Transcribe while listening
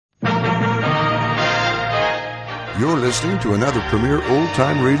You're listening to another premier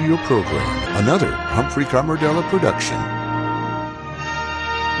old-time radio program, another Humphrey Camardella production.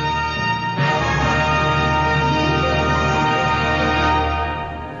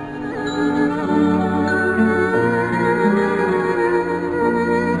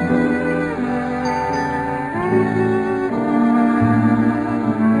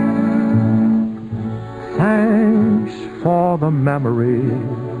 Thanks for the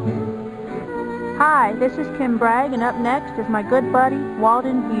memory. Hi, this is Kim Bragg, and up next is my good buddy,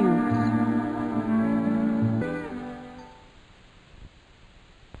 Walden Hughes.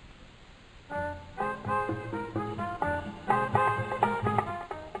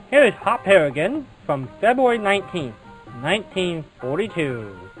 Here is Hop Harrigan from February 19th,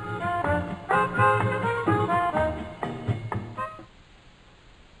 1942.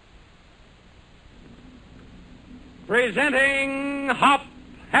 Presenting Hop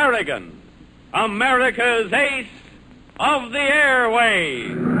Harrigan, America's ace of the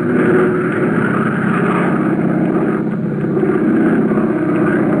airways.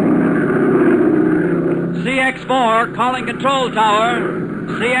 CX-4 calling control tower.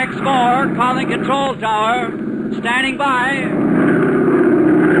 CX-4 calling control tower. Standing by.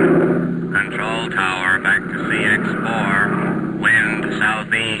 Control tower back to CX-4. Wind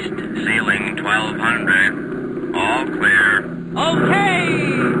southeast, ceiling 1200. All clear. Okay.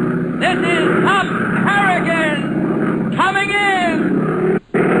 This is Hop Harrigan coming in.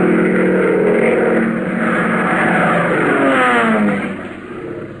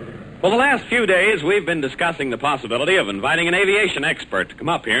 For the last few days, we've been discussing the possibility of inviting an aviation expert to come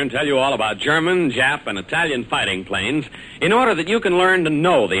up here and tell you all about German, Jap, and Italian fighting planes in order that you can learn to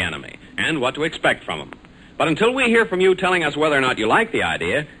know the enemy and what to expect from them. But until we hear from you telling us whether or not you like the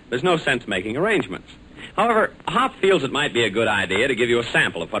idea, there's no sense making arrangements. However, Hop feels it might be a good idea to give you a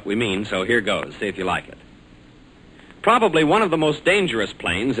sample of what we mean, so here goes. See if you like it. Probably one of the most dangerous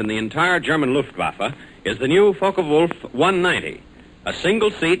planes in the entire German Luftwaffe is the new Focke-Wulf 190, a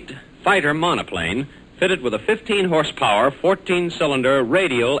single-seat fighter monoplane fitted with a 15-horsepower, 14-cylinder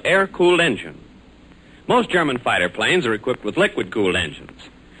radial air-cooled engine. Most German fighter planes are equipped with liquid-cooled engines.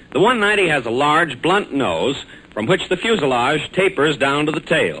 The 190 has a large, blunt nose from which the fuselage tapers down to the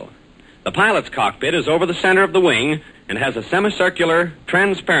tail. The pilot's cockpit is over the center of the wing and has a semicircular,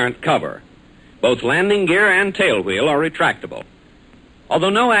 transparent cover. Both landing gear and tail wheel are retractable.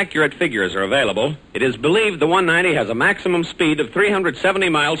 Although no accurate figures are available, it is believed the 190 has a maximum speed of 370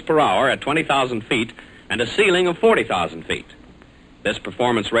 miles per hour at 20,000 feet and a ceiling of 40,000 feet. This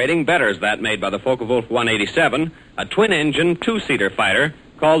performance rating betters that made by the Focke-Wulf 187, a twin-engine, two-seater fighter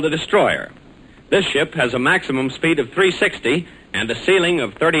called the Destroyer. This ship has a maximum speed of 360 and a ceiling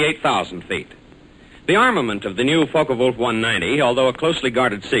of 38,000 feet. The armament of the new Focke-Wulf 190, although a closely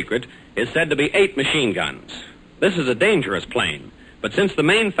guarded secret, is said to be 8 machine guns. This is a dangerous plane, but since the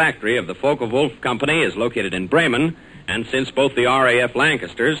main factory of the Focke-Wulf Company is located in Bremen, and since both the RAF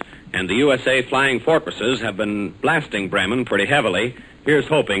Lancasters and the USA Flying Fortresses have been blasting Bremen pretty heavily, here's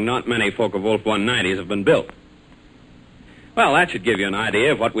hoping not many Focke-Wulf 190s have been built. Well, that should give you an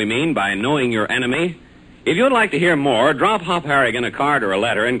idea of what we mean by knowing your enemy. If you'd like to hear more, drop Hop Harrigan a card or a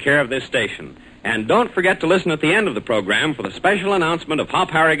letter in care of this station. And don't forget to listen at the end of the program for the special announcement of Hop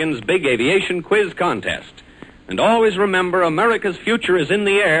Harrigan's big aviation quiz contest. And always remember, America's future is in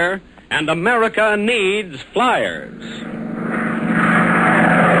the air, and America needs flyers.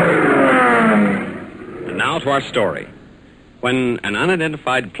 And now to our story. When an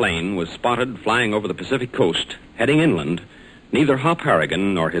unidentified plane was spotted flying over the Pacific coast, heading inland, neither Hop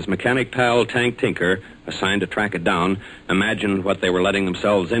Harrigan nor his mechanic pal Tank Tinker, assigned to track it down, imagined what they were letting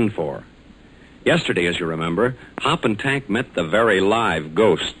themselves in for. Yesterday, as you remember, Hop and Tank met the very live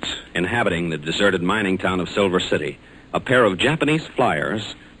ghosts inhabiting the deserted mining town of Silver City, a pair of Japanese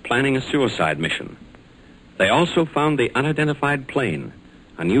flyers planning a suicide mission. They also found the unidentified plane,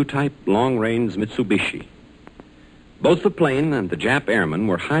 a new type long-range Mitsubishi. Both the plane and the Jap airmen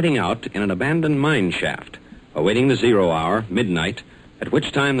were hiding out in an abandoned mine shaft, awaiting the 0 hour, midnight, at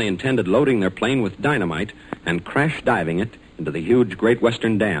which time they intended loading their plane with dynamite and crash-diving it into the huge Great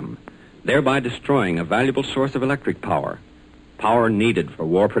Western Dam, thereby destroying a valuable source of electric power needed for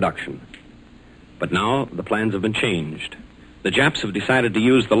war production. But now the plans have been changed. The Japs have decided to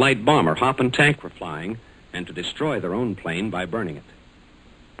use the light bomber Hop and Tank were flying and to destroy their own plane by burning it.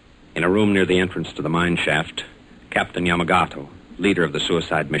 In a room near the entrance to the mine shaft, Captain Yamagato, leader of the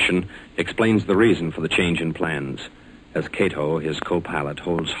suicide mission, explains the reason for the change in plans as Kato, his co-pilot,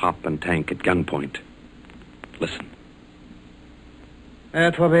 holds Hop and Tank at gunpoint. Listen.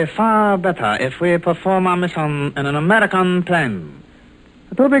 It will be far better if we perform our mission in an American plane.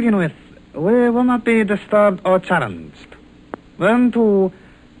 To begin with, we will not be disturbed or challenged. Then, to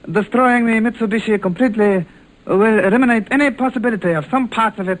destroying the Mitsubishi completely will eliminate any possibility of some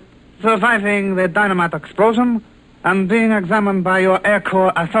parts of it surviving the dynamite explosion and being examined by your Air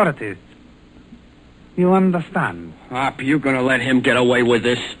Corps authorities. You understand? Hop, you gonna let him get away with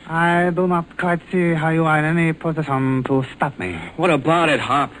this? I do not quite see how you are in any position to stop me. What about it,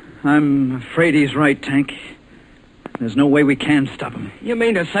 Hop? I'm afraid he's right, Tank. There's no way we can stop him. You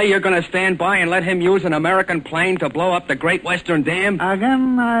mean to say you're gonna stand by and let him use an American plane to blow up the Great Western Dam?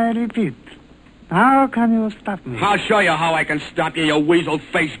 Again, I repeat. How can you stop me? I'll show you how I can stop you, you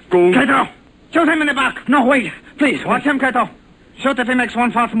weasel-faced goon. Kato! Shoot him in the back! No, wait! Please, Watch him, Kato! Shoot if he makes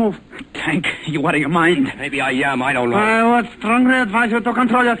one false move. Tank, you out of your mind? Maybe I am, I don't know. I would strongly advise you to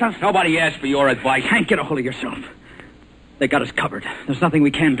control yourself. Nobody asked for your advice. Tank, get a hold of yourself. They got us covered. There's nothing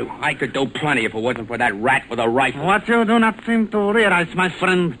we can do. I could do plenty if it wasn't for that rat with a rifle. What you do not seem to realize, my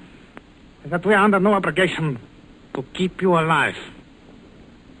friend, is that we are under no obligation to keep you alive.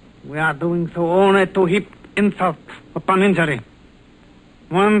 We are doing so only to heap insult upon injury.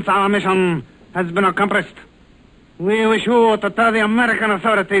 Once our mission has been accomplished, we wish you to tell the American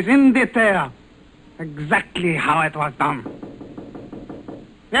authorities in detail exactly how it was done.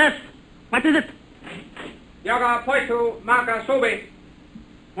 Yes? What is it? Yaga Poitu Maka Subi.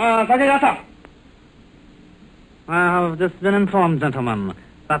 I have just been informed, gentlemen,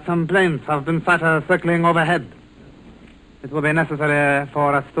 that some planes have been sighted circling overhead. It will be necessary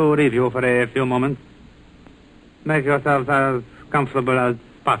for us to leave you for a few moments. Make yourselves as comfortable as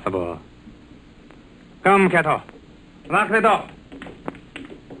possible. Come, Kato. Lock the door.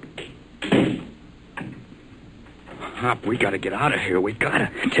 Hop, we gotta get out of here. We gotta.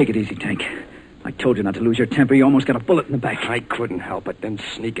 Take it easy, Tank. I told you not to lose your temper. You almost got a bullet in the back. I couldn't help it. Them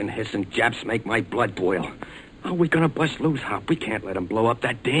sneaking, hissing Japs make my blood boil. How are we gonna bust loose, Hop? We can't let them blow up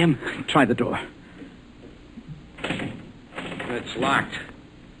that dam. Try the door. It's locked.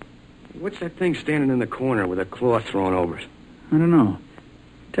 What's that thing standing in the corner with a cloth thrown over it? I don't know.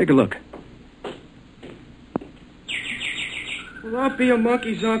 Take a look. Well, I'll be a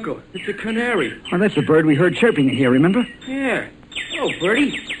monkey's uncle. It's a canary. Oh, that's the bird we heard chirping in here, remember? Yeah. Oh,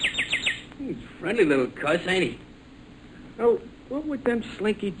 Bertie. He's a friendly little cuss, ain't he? Oh, what would them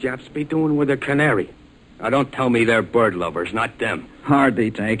slinky Japs be doing with a canary? Now, don't tell me they're bird lovers, not them.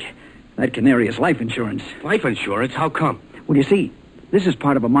 Hardly, Tank. That canary is life insurance. Life insurance? How come? Well, you see, this is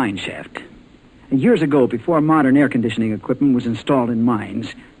part of a mine shaft. And years ago, before modern air conditioning equipment was installed in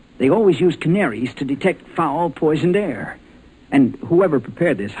mines, they always used canaries to detect foul, poisoned air. And whoever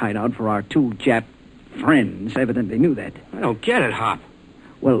prepared this hideout for our two Jap friends evidently knew that. I don't get it, Hop.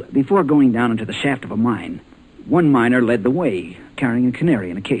 Well, before going down into the shaft of a mine, one miner led the way, carrying a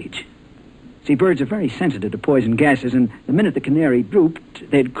canary in a cage. See, birds are very sensitive to poison gases, and the minute the canary drooped,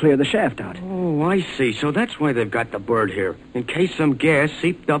 they'd clear the shaft out. Oh, I see. So that's why they've got the bird here, in case some gas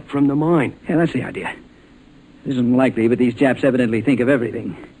seeped up from the mine. Yeah, that's the idea. It isn't likely, but these Japs evidently think of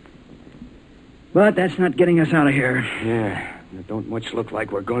everything. But that's not getting us out of here. Yeah, and it don't much look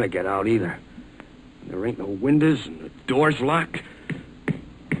like we're going to get out either. There ain't no windows, and the door's locked.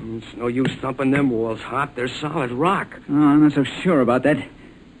 It's no use thumping them walls, Hop. They're solid rock. Oh, I'm not so sure about that.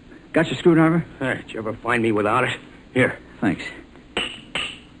 Got your screwdriver? Hey, did you ever find me without it? Here. Thanks.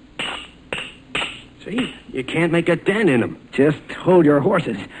 See? You can't make a dent in them. Just hold your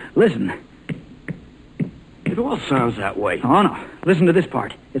horses. Listen. It all sounds that way. Oh, no. Listen to this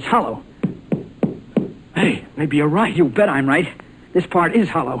part. It's hollow. Hey, maybe you're right. You bet I'm right. This part is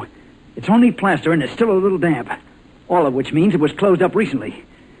hollow. It's only plaster and it's still a little damp. All of which means it was closed up recently.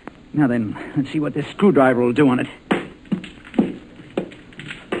 Now then, let's see what this screwdriver will do on it.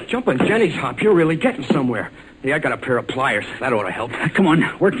 Jumping Jenny's, Hop, you're really getting somewhere. Hey, I got a pair of pliers. That ought to help. Come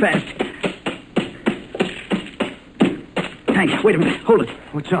on, work fast. Hank, wait a minute. Hold it.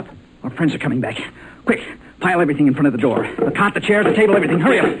 What's up? Our friends are coming back. Quick, pile everything in front of the door. The cot, the chair, the table, everything.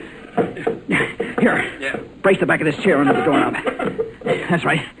 Hurry up. Here. Yeah. Brace the back of this chair under the doorknob. That's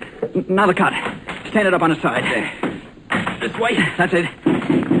right. Now the cot. Stand it up on its side. This way. That's it.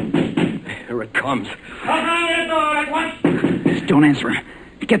 Here it comes. Just don't answer him.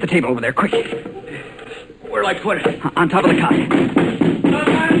 Get the table over there, quick. Where'll I put it? On top of the cot.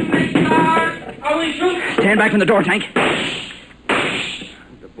 Stand back from the door, Tank.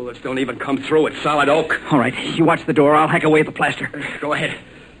 The bullets don't even come through. It's solid oak. All right, you watch the door. I'll hack away at the plaster. Go ahead.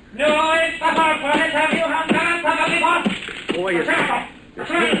 Boy, it's too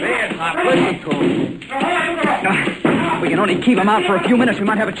bad, Hop. Listen to him. We can only keep him out for a few minutes. We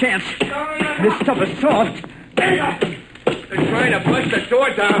might have a chance. This stuff is soft. They're trying to bust the door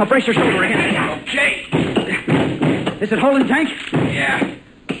down. Now brace your shoulder again. Okay. Is it holding, Tank? Yeah.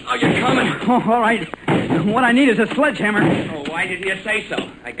 Oh, you're coming. Oh, all right. What I need is a sledgehammer. Oh, why did you say so?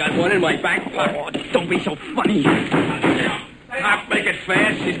 I got one in my back pocket. Oh, don't be so funny. Hop, make it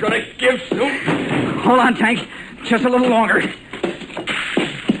fast. He's going to give soon. Hold on, Tank. Just a little longer. Hey,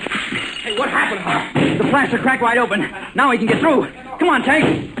 what happened, Hop? The plaster cracked wide open. Now he can get through. Come on,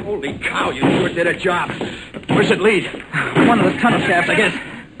 Tank. Holy cow, you sure did a job. Where's it lead? One of the tunnel shafts, I guess.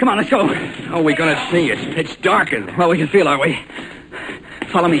 Come on, let's go. How are we going to see? It's darkened. Well, we can feel our way.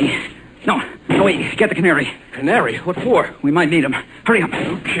 Follow me. No, wait. Get the canary. Canary? What for? We might need him. Hurry up.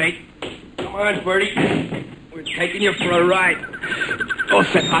 Okay. Come on, Bertie. We're taking you for a ride. All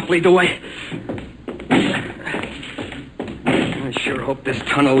set, Hop, lead the way. I sure hope this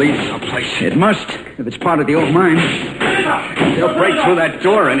tunnel leads someplace. It must, if it's part of the old mine. They'll break through that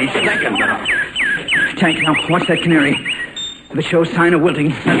door any second now. Tank, now watch that canary. If it shows sign of wilting,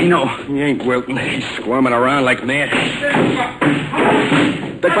 let me know. He ain't wilting. He's squirming around like mad.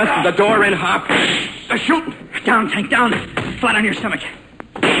 They busted the door in, Hop. They're shooting. Down, Tank, down. Flat on your stomach.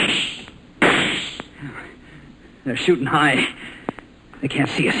 They're shooting high. They can't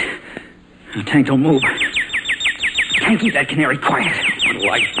see us. Now, Tank, don't move. Tank, keep that canary quiet. What'll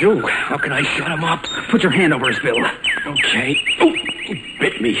I do? How can I shut him up? Put your hand over his bill. Okay. Oh, he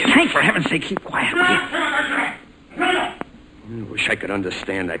bit me. Tank, for heaven's sake, keep quiet, will you? I wish I could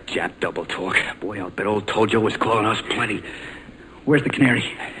understand that Jap double talk. Boy, I'll bet old Tojo was calling us plenty. Where's the canary?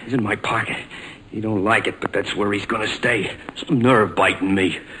 He's in my pocket. He don't like it, but that's where he's going to stay. Some nerve biting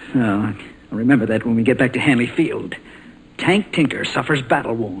me. Oh, I'll remember that when we get back to Hanley Field. Tank Tinker suffers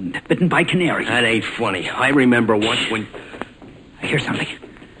battle wound, bitten by canary. That ain't funny. I remember once when... I hear something.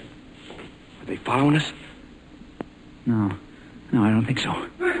 Are they following us? No, I don't think so.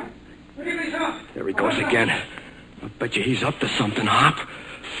 There he goes again. I bet you he's up to something, Hop.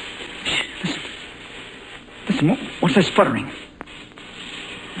 Listen, what's that sputtering?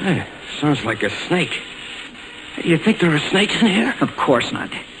 Hey, sounds like a snake. You think there are snakes in here? Of course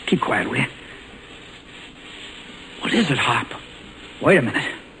not. Keep quiet, will you? What is it, Hop? Wait a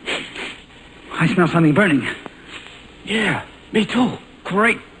minute. I smell something burning. Yeah, me too.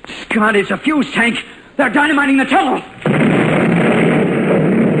 Great Scott, it's a fuse tank. They're dynamiting the tunnel.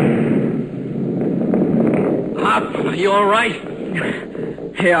 Hop, are you all right?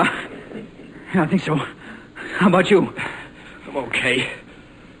 Yeah, I think so. How about you? I'm okay.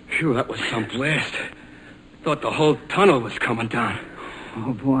 Phew, that was some blast. Thought the whole tunnel was coming down.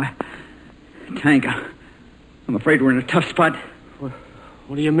 Oh, boy. Tank, I'm afraid we're in a tough spot.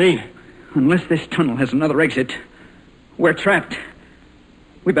 What do you mean? Unless this tunnel has another exit, we're trapped.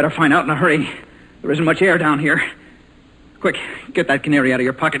 We better find out in a hurry. There isn't much air down here. Quick, get that canary out of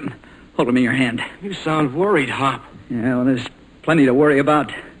your pocket and hold him in your hand. You sound worried, Hop. Yeah, well, there's plenty to worry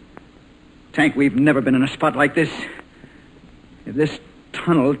about. Tank, we've never been in a spot like this. If this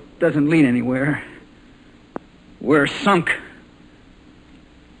tunnel doesn't lead anywhere, we're sunk.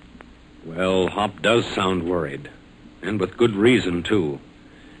 Well, Hop does sound worried. And with good reason, too.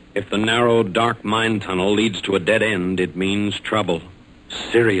 If the narrow, dark mine tunnel leads to a dead end, it means trouble.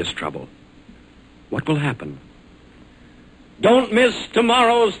 Serious trouble. What will happen? Don't miss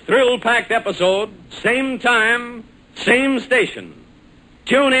tomorrow's thrill-packed episode. Same time, same station.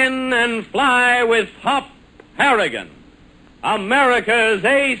 Tune in and fly with Hop Harrigan, America's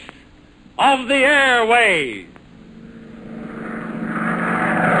ace of the airways.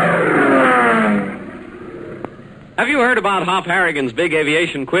 Have you heard about Hop Harrigan's big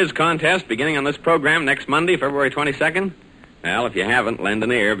aviation quiz contest beginning on this program next Monday, February 22nd? Well, if you haven't, lend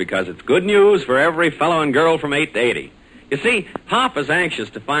an ear, because it's good news for every fellow and girl from 8 to 80. You see, Hop is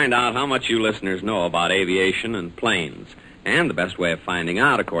anxious to find out how much you listeners know about aviation and planes. And the best way of finding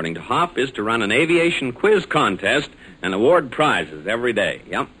out, according to Hop, is to run an aviation quiz contest and award prizes every day.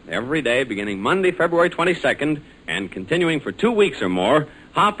 Yep, every day beginning Monday, February 22nd, and continuing for 2 weeks or more.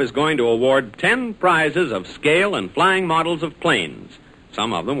 Hop is going to award 10 prizes of scale and flying models of planes,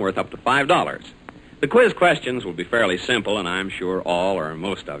 some of them worth up to $5. The quiz questions will be fairly simple, and I'm sure all or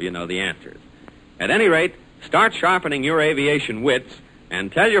most of you know the answers. At any rate, start sharpening your aviation wits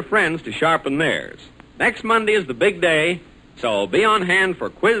and tell your friends to sharpen theirs. Next Monday is the big day, so be on hand for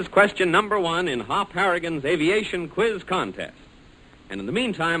quiz question number 1 in Hop Harrigan's Aviation Quiz Contest. And in the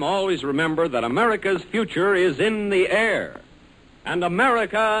meantime, always remember that America's future is in the air. And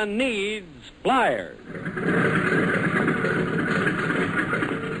America needs flyers.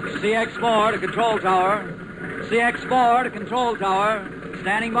 CX-4 to control tower. CX-4 to control tower.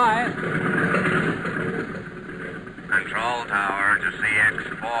 Standing by. Control tower to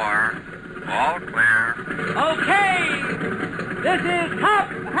CX-4. All clear. Okay! This is Hop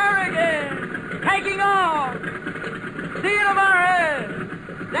Harrigan taking off. See you tomorrow.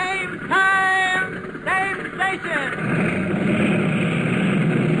 Same time.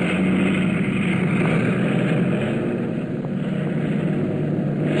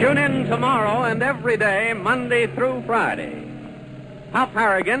 tomorrow and every day, Monday through Friday. Hop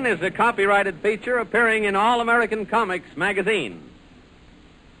Harrigan is a copyrighted feature appearing in All American Comics magazine.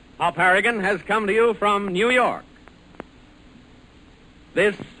 Hop Harrigan has come to you from New York.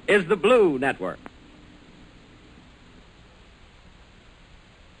 This is the Blue Network.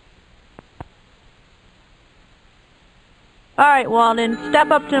 All right, Walden,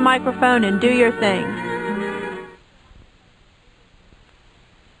 step up to the microphone and do your thing.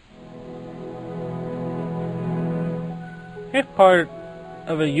 Here's part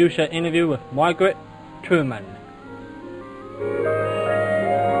of a Yusha interview with Margaret Truman.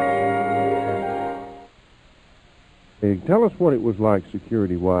 Hey, tell us what it was like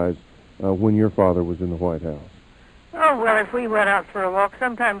security-wise when your father was in the White House. Oh, well, if we went out for a walk,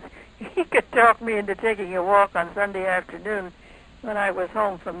 sometimes he could talk me into taking a walk on Sunday afternoon when I was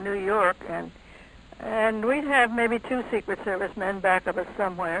home from New York, and we'd have maybe 2 Secret Service men back of us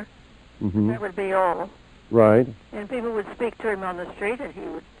somewhere. Mm-hmm. That would be all. Right. And people would speak to him on the street, and he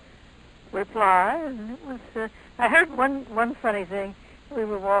would reply. And it was. I heard one funny thing. We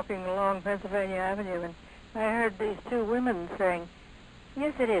were walking along Pennsylvania Avenue, and I heard these 2 women saying,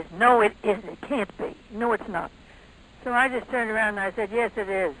 "Yes, it is. No, it isn't. It can't be. No, it's not." So I just turned around and I said, "Yes, it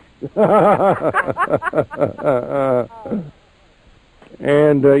is."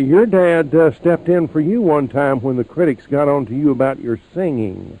 And your dad stepped in for you one time when the critics got on to you about your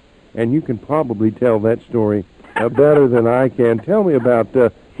singing. And you can probably tell that story better than I can. Tell me about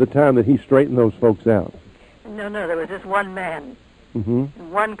the time that he straightened those folks out. No, there was just one man,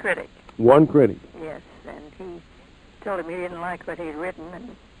 Mm-hmm. one critic. One critic. Yes, and he told him he didn't like what he'd written,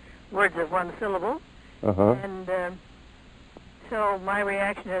 and words of one syllable. Uh-huh. And so my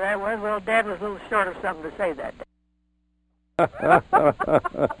reaction to that was, well, Dad was a little short of something to say that day.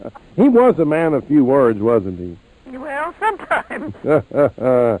 He was a man of few words, wasn't he? Well, sometimes.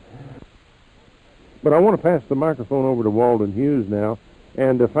 But I want to pass the microphone over to Walden Hughes now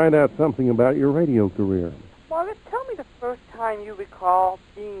and to find out something about your radio career. Walden, tell me the first time you recall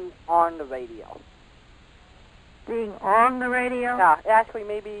being on the radio. Being on the radio? Yeah, actually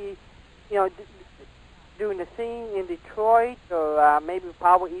maybe, doing the scene in Detroit or maybe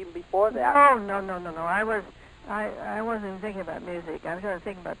probably even before that. Oh, no. I wasn't thinking about music. I was going to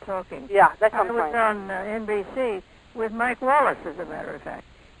think about talking. Yeah, that's what I I'm was trying. on NBC with Mike Wallace, as a matter of fact.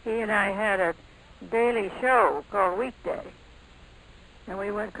 He and I had a daily show called Weekday, and we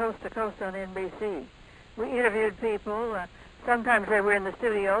went coast to coast on NBC. We interviewed people. Sometimes they were in the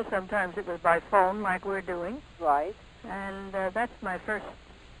studio. Sometimes it was by phone, like we're doing. Right. And that's my first.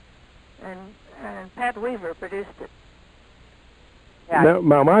 And Pat Weaver produced it. Yeah.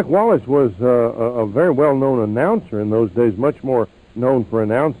 Now, Mike Wallace was a very well-known announcer in those days, much more known for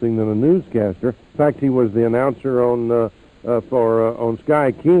announcing than a newscaster. In fact, he was the announcer on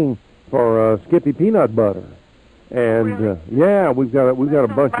Sky King for Skippy Peanut Butter. And really? Yeah, we've got a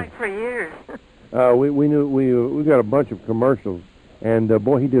bunch Mike for years. we got a bunch of commercials, and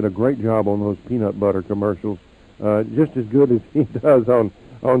boy, he did a great job on those peanut butter commercials, just as good as he does on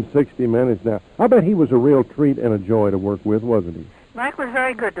 60 Minutes now. I bet he was a real treat and a joy to work with, wasn't he? Mike was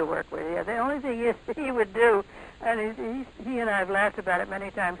very good to work with. Yeah, the only thing is he would do, and he and I have laughed about it many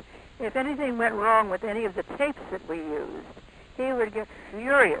times. If anything went wrong with any of the tapes that we used, he would get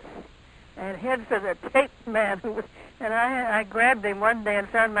furious and head for the tape man who was. And I grabbed him one day and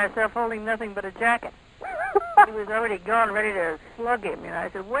found myself holding nothing but a jacket. He was already gone, ready to slug him. And I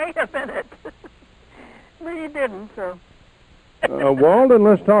said, "Wait a minute," but he didn't. So. Walden,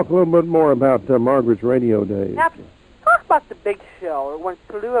 let's talk a little bit more about Margaret's radio days. Now, talk about the big show when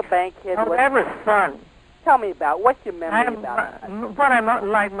Tallulah Bankhead Oh, that was fun. Tell me about it. What's your memory about it? What I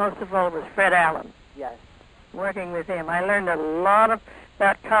liked most of all was Fred Allen. Yes. Working with him. I learned a lot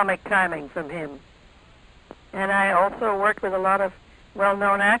about comic timing from him. And I also worked with a lot of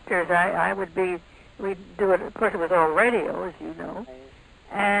well-known actors. We'd do it, of course it was all radio, as you know.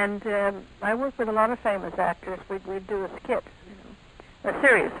 And I worked with a lot of famous actors. We'd do a skit, a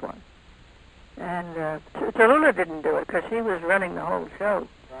serious one. And Tallulah didn't do it because she was running the whole show.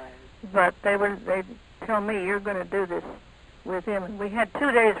 Right. But they'd tell me, "You're going to do this with him." And we had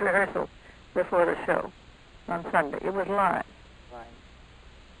 2 days rehearsal before the show on Sunday. It was live. Right.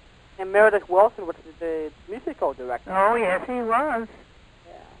 And Meredith Wilson was the musical director. Oh, yes, he was.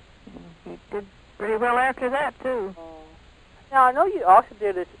 Yeah. He did pretty well after that, too. Now, I know you also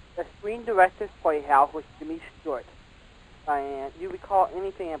did a Screen Director's Playhouse with Jimmy Stewart. And you recall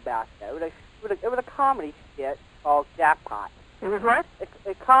anything about that? It was a comedy skit called Jackpot. It was what?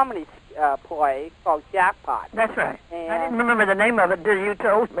 A comedy play called Jackpot. That's right. And I didn't remember the name of it until you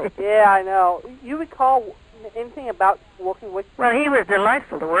told me. Yeah, I know. You recall anything about working with him? Well, he was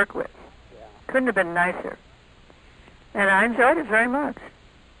delightful to work with. Yeah. couldn't have been nicer. And I enjoyed it very much.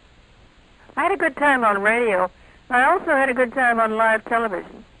 I had a good time on radio. I also had a good time on live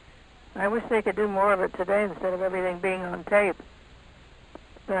television. I wish they could do more of it today instead of everything being on tape.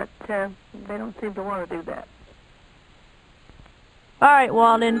 But they don't seem to want to do that. All right,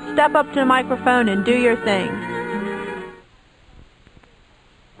 Walden, step up to the microphone and do your thing.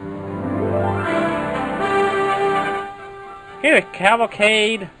 Here's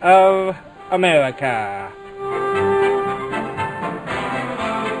Cavalcade of America.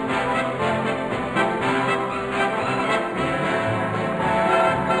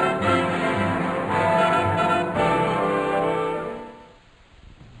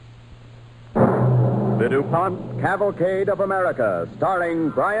 The DuPont Cavalcade of America, starring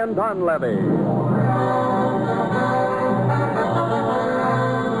Brian Donlevy.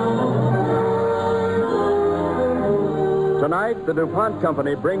 Tonight, the DuPont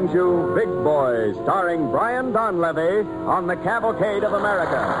Company brings you Big Boy, starring Brian Donlevy on the Cavalcade of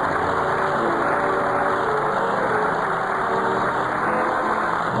America.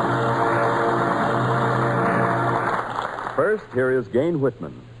 First, here is Gain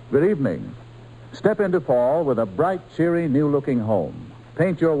Whitman. Good evening. Step into fall with a bright, cheery, new-looking home.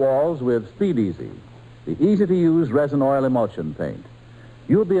 Paint your walls with Speed Easy, the easy-to-use resin oil emulsion paint.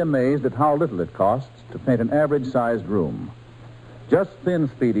 You'll be amazed at how little it costs to paint an average-sized room. Just thin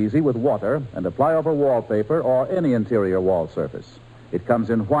Speed Easy with water and apply over wallpaper or any interior wall surface. It comes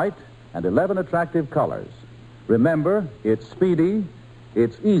in white and 11 attractive colors. Remember, it's speedy,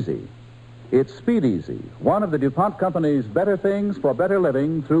 it's easy. It's Speed Easy, one of the DuPont Company's better things for better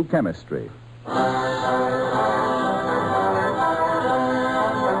living through chemistry.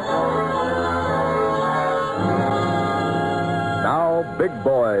 Now, Big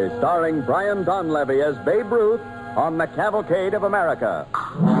Boy, starring Brian Donlevy as Babe Ruth on the Cavalcade of America.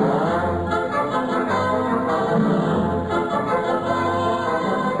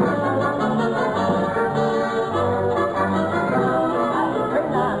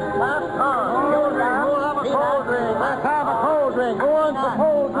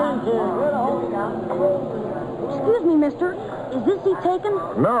 Excuse me, mister. Is this seat taken?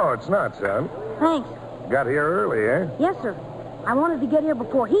 No, it's not, son. Thanks. Got here early, eh? Yes, sir. I wanted to get here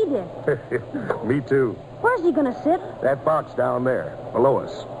before he did. Me too. Where's he going to sit? That box down there, below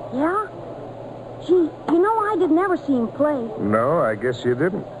us. Yeah? Gee, you know I didn't ever see him play. No, I guess you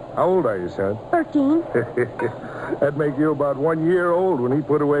didn't. How old are you, son? 13. That'd make you about 1 year old when he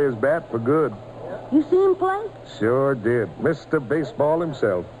put away his bat for good. You see him play? Sure did. Mr. Baseball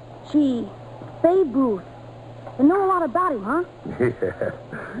himself. Gee, Babe Ruth. You know a lot about him, huh?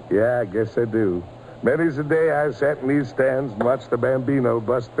 Yeah, I guess I do. Many's the day I sat in these stands and watched the Bambino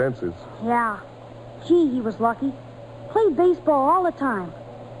bust fences. Yeah. Gee, he was lucky. Played baseball all the time.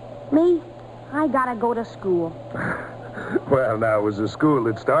 Me, I gotta go to school. Well, now, it was the school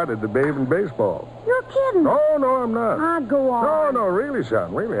that started the Babe in baseball. You're kidding. No, I'm not. Go on. No, really,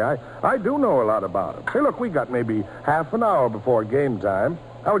 son, really. I do know a lot about him. Hey, look, we got maybe half an hour before game time.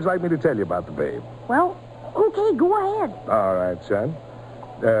 How would you like me to tell you about the Babe? Well, okay, go ahead. All right, son.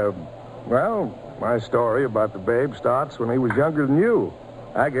 Well, my story about the Babe starts when he was younger than you.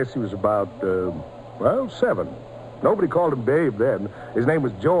 I guess he was about, 7. Nobody called him Babe then. His name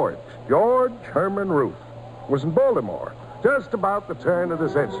was George Herman Ruth. Was in Baltimore, just about the turn of the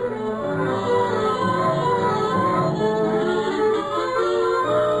century.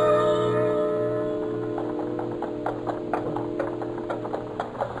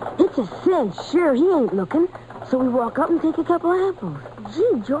 It's a cinch. Sure, he ain't looking. So we walk up and take a couple of apples.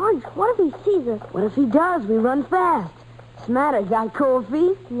 Gee, George, what if he sees us? What if he does? We run fast. What's the matter? Got cold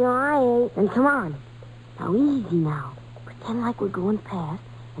feet? No, I ain't. Then come on. Now, easy now. Pretend like we're going past,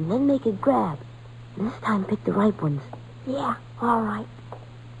 and then make a grab. And this time pick the ripe ones. Yeah, all right.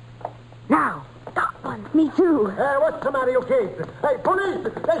 Now, got one. Me too. Hey, what's the matter, you kids? Hey, police!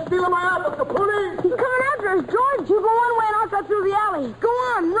 They're stealing my apples. The police! He's coming after us, George. You go one way and I'll cut through the alley. Go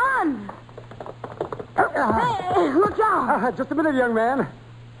on, run. Hey, look out. Just a minute, young man.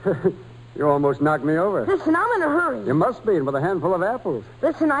 You almost knocked me over. Listen, I'm in a hurry. You must be, with a handful of apples.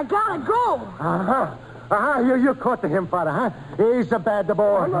 Listen, I gotta go. You caught him, Father, huh? He's a bad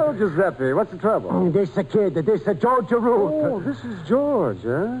boy. Hello, Giuseppe. What's the trouble? This a kid. This a George Ruth. Oh, this is George,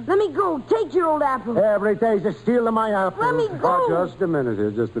 huh? Let me go. Take your old apple. Every day's a stealing my apples. Let me go. Oh, just a minute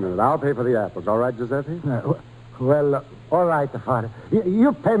here, just a minute. I'll pay for the apples. All right, Giuseppe? All right, Father.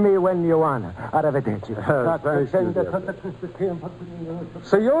 You pay me when you want. Arrivederci. Thanks,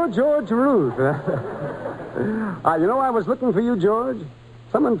 So you're George Ruth, huh? You know, I was looking for you, George.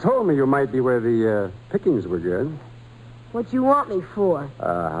 Someone told me you might be where the pickings were good. What you want me for?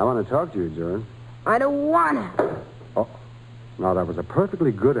 I want to talk to you, George. I don't want to. Oh, now that was a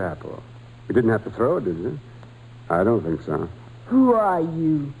perfectly good apple. You didn't have to throw it, did you? I don't think so. Who are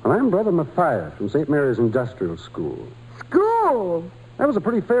you? Well, I'm Brother Matthias from St. Mary's Industrial School. School? That was a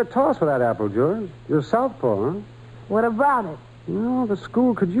pretty fair toss for that apple, George. You're southpaw, huh? What about it? No, the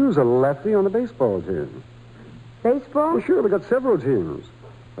school could use a lefty on the baseball team. Baseball? Well, sure, we got several teams.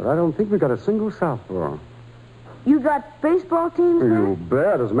 But I don't think we got a single southpaw. You got baseball teams there? You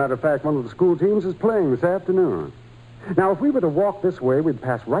bet. As a matter of fact, one of the school teams is playing this afternoon. Now, if we were to walk this way, we'd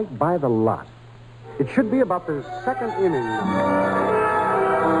pass right by the lot. It should be about the second inning.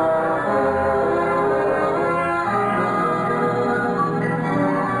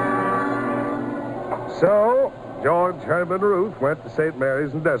 So, George Herman Ruth went to St.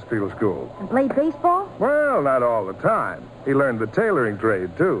 Mary's Industrial School. And played baseball? Well, not all the time. He learned the tailoring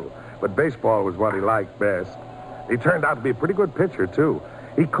trade, too. But baseball was what he liked best. He turned out to be a pretty good pitcher, too.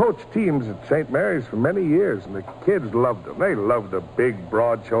 He coached teams at St. Mary's for many years, and the kids loved him. They loved a big,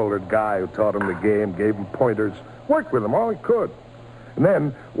 broad-shouldered guy who taught them the game, gave them pointers, worked with them all he could. And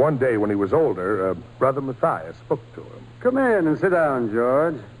then, one day when he was older, Brother Matthias spoke to him. Come in and sit down,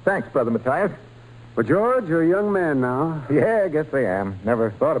 George. Thanks, Brother Matthias. But, George, you're a young man now. Yeah, I guess I am.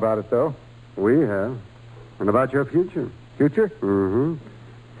 Never thought about it, though. We have. And about your future. Future? Mm-hmm.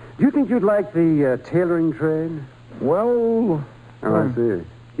 Do you think you'd like the tailoring trade? Well... Oh, I see.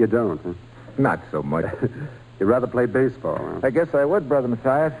 You don't, huh? Not so much. You'd rather play baseball, huh? I guess I would, Brother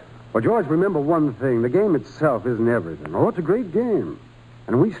Matthias. Well, George, remember one thing. The game itself isn't everything. Oh, it's a great game.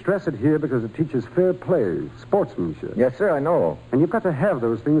 And we stress it here because it teaches fair play, sportsmanship. Yes, sir, I know. And you've got to have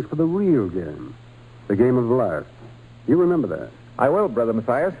those things for the real game. The game of life. You remember that? I will, Brother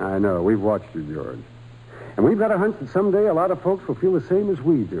Matthias. I know. We've watched you, George. And we've got a hunch that someday a lot of folks will feel the same as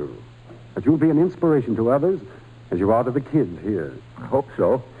we do. That you'll be an inspiration to others as you are to the kids here. I hope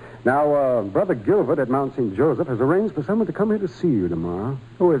so. Now, Brother Gilbert at Mount St. Joseph has arranged for someone to come here to see you tomorrow.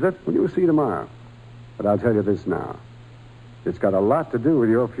 Who is it? Well, you'll see tomorrow. But I'll tell you this now. It's got a lot to do with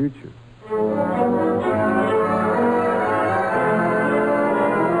your future.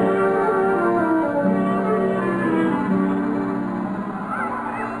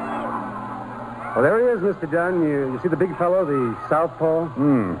 Well, there he is, Mr. Dunn. You see the big fellow, the southpaw?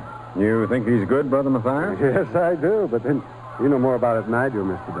 You think he's good, Brother Matthias? Yes, I do. But then you know more about it than I do,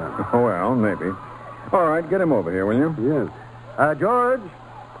 Mr. Dunn. Oh, well, maybe. All right, get him over here, will you? Yes. George?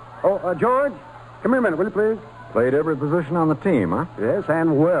 Oh, George? Come here a minute, will you, please? Played every position on the team, huh? Yes,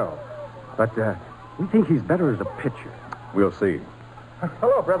 and well. But we think he's better as a pitcher. We'll see.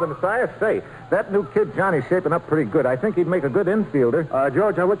 Hello, Brother Matthias. Say, that new kid Johnny's shaping up pretty good. I think he'd make a good infielder.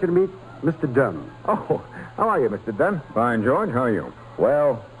 George, I want you to meet Mr. Dunn. Oh, how are you, Mr. Dunn? Fine, George. How are you?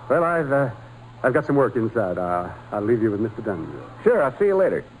 Well, I've got some work inside. I'll leave you with Mr. Dunn. Sure, I'll see you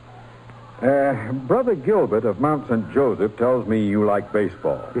later. Brother Gilbert of Mount St. Joseph tells me you like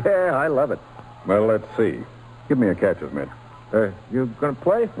baseball. Yeah, I love it. Well, let's see. Give me a catcher's mitt. You gonna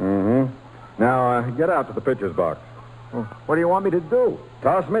play? Mm-hmm. Now, get out to the pitcher's box. Well, what do you want me to do?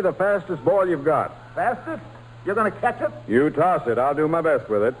 Toss me the fastest ball you've got. Fastest? You're gonna catch it? You toss it. I'll do my best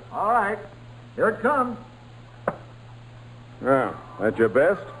with it. All right. Here it comes. Now, that's your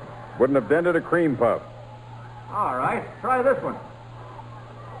best? Wouldn't have dented a cream puff. All right. Try this one.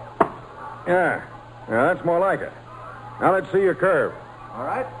 Yeah, that's more like it. Now let's see your curve. All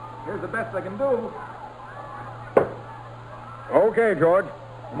right. Here's the best I can do. Okay, George.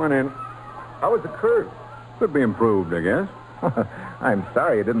 Come on in. How was the curve? Could be improved, I guess. I'm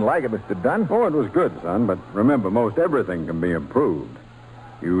sorry you didn't like it, Mr. Dunn. Oh, it was good, son, but remember, most everything can be improved.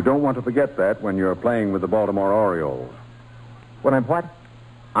 You don't want to forget that when you're playing with the Baltimore Orioles. When I'm what?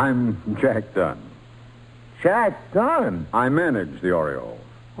 I'm Jack Dunn. Jack Dunn? I manage the Orioles.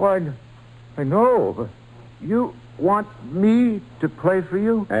 Well, I know. You want me to play for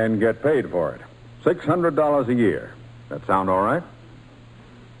you? And get paid for it. $600 a year. That sound all right?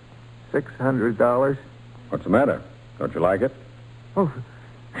 $600? What's the matter? Don't you like it? Oh,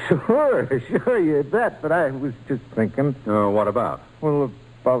 sure, you bet. But I was just thinking. What about? Well,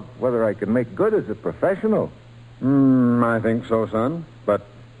 about whether I can make good as a professional. I think so, son. But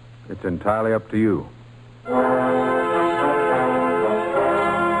it's entirely up to you.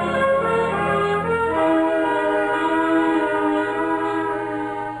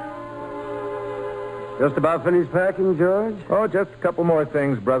 Just about finished packing, George? Oh, just a couple more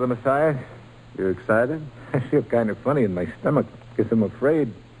things, Brother Matthias. You excited? I feel kind of funny in my stomach. Guess I'm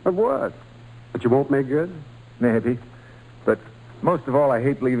afraid. Of what? That you won't make good? Maybe. But most of all, I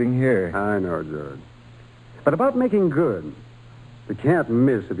hate leaving here. I know, George. But about making good, you can't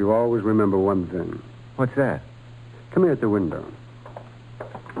miss if you always remember one thing. What's that? Come here at the window.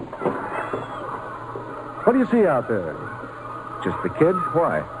 What do you see out there? Just the kids?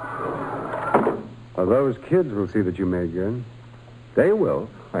 Why? Well, those kids will see that you made good. They will.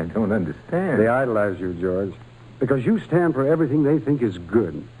 I don't understand. They idolize you, George, because you stand for everything they think is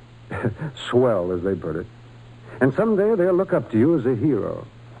good. Swell, as they put it. And someday they'll look up to you as a hero.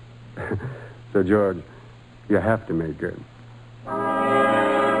 So, George, you have to make good.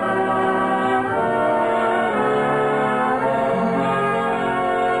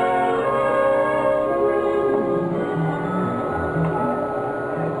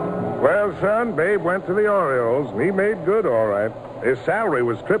 Well, son, Babe went to the Orioles, and he made good all right. His salary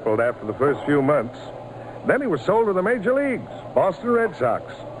was tripled after the first few months. Then he was sold to the major leagues, Boston Red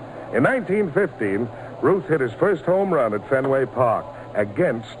Sox. In 1915, Ruth hit his first home run at Fenway Park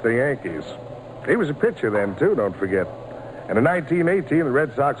against the Yankees. He was a pitcher then, too, don't forget. And in 1918, the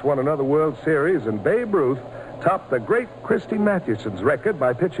Red Sox won another World Series, and Babe Ruth topped the great Christy Mathewson's record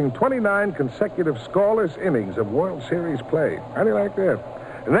by pitching 29 consecutive scoreless innings of World Series play. How do you like that?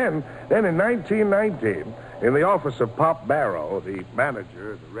 And then in 1919, in the office of Pop Barrow, the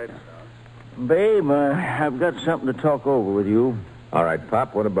manager of the Red Sox. Babe, I've got something to talk over with you. All right,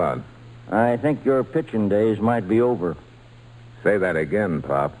 Pop, what about? I think your pitching days might be over. Say that again,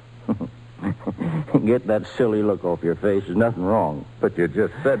 Pop. Get that silly look off your face. There's nothing wrong. But you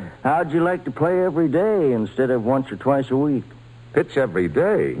just said... How'd you like to play every day instead of once or twice a week? Pitch every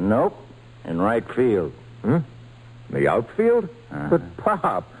day? Nope. In right field. The outfield? But,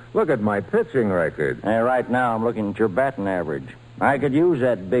 Pop, look at my pitching record. Right now, I'm looking at your batting average. I could use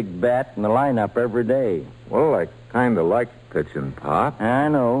that big bat in the lineup every day. Well, I kind of like pitching, Pop. I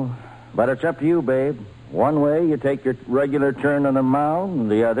know. But it's up to you, babe. One way, you take your regular turn on the mound,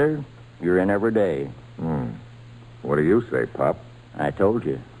 and the other, you're in every day. What do you say, Pop? I told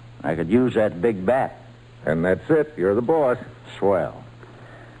you. I could use that big bat. And that's it. You're the boss. Swell.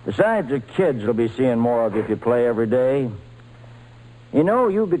 Besides, the kids will be seeing more of you if you play every day. You know,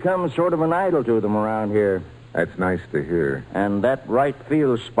 you've become sort of an idol to them around here. That's nice to hear. And that right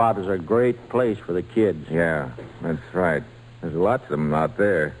field spot is a great place for the kids. Yeah, that's right. There's lots of them out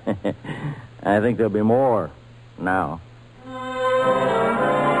there. I think there'll be more now.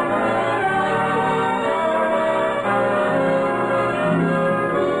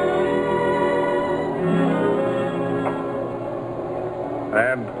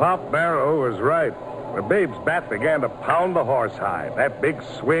 And Pop Barrow was right. The Babe's bat began to pound the horse high. That big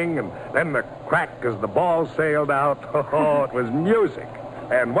swing and then the crack as the ball sailed out. Oh, it was music.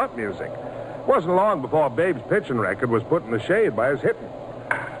 And what music? It wasn't long before Babe's pitching record was put in the shade by his hitting.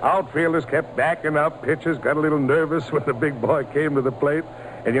 Outfielders kept backing up. Pitchers got a little nervous when the big boy came to the plate.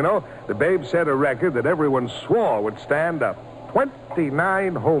 And, you know, the Babe set a record that everyone swore would stand up.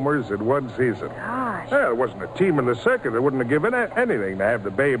 29 homers in one season. Gosh. Well, there wasn't a team in the circuit that wouldn't have given anything to have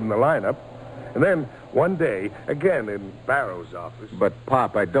the Babe in the lineup. And then, one day, again in Barrow's office... But,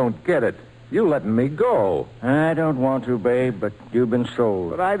 Pop, I don't get it. You letting me go. I don't want to, Babe, but you've been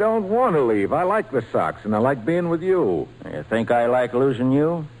sold. But I don't want to leave. I like the Sox, and I like being with you. You think I like losing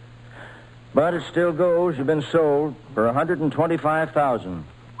you? But it still goes. You've been sold for $125,000.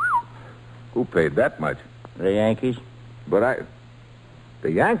 Who paid that much? The Yankees. But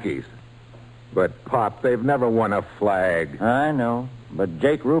the Yankees? But, Pop, they've never won a flag. I know. But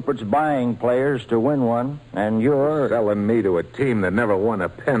Jake Rupert's buying players to win one, and you're... Selling me to a team that never won a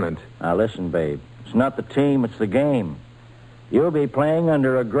pennant. Now, listen, Babe. It's not the team, it's the game. You'll be playing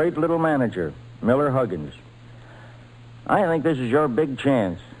under a great little manager, Miller Huggins. I think this is your big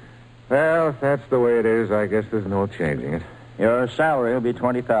chance. Well, if that's the way it is, I guess there's no changing it. Your salary will be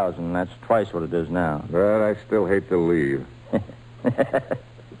 $20,000. That's twice what it is now. But I still hate to leave.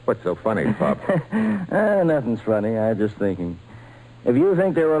 What's so funny, Pop? Nothing's funny. I'm just thinking. If you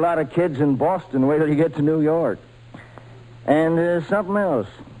think there were a lot of kids in Boston, wait till you get to New York. And something else.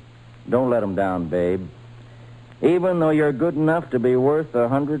 Don't let them down, Babe. Even though you're good enough to be worth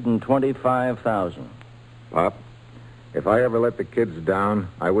 $125,000. Pop, if I ever let the kids down,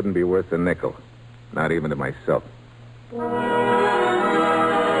 I wouldn't be worth a nickel. Not even to myself.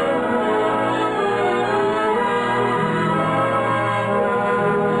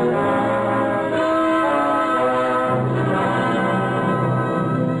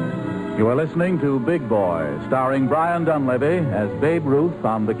 You are listening to Big Boy, starring Brian Dunleavy as Babe Ruth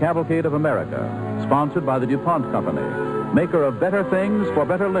on the Cavalcade of America, sponsored by the DuPont Company, maker of better things for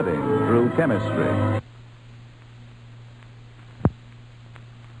better living through chemistry.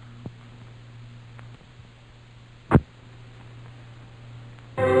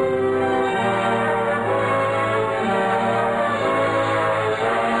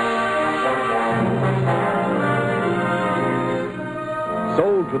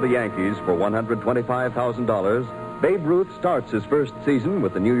 the Yankees for $125,000, Babe Ruth starts his first season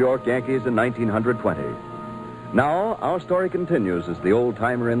with the New York Yankees in 1920. Now, our story continues as the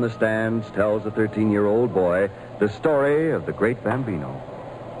old-timer in the stands tells a 13-year-old boy the story of the great Bambino.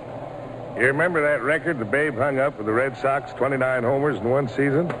 You remember that record the Babe hung up with the Red Sox, 29 homers in one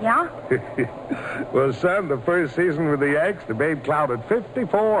season? Yeah? Well, son, the first season with the Yanks, the Babe clouded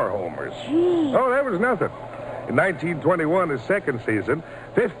 54 homers. Gee. Oh, that was nothing. In 1921, his second season,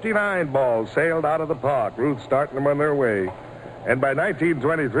 59 balls sailed out of the park, Ruth starting them on their way. And by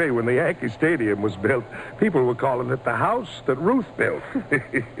 1923, when the Yankee Stadium was built, people were calling it the house that Ruth built.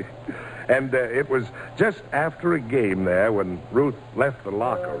 And it was just after a game there when Ruth left the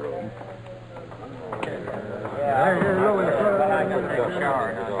locker room.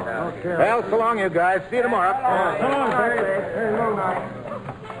 Well, so long, you guys. See you tomorrow.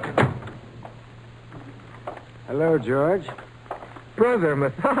 Hello, George. Brother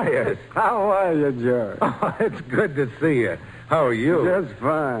Matthias. How are you, George? Oh, it's good to see you. How are you? Just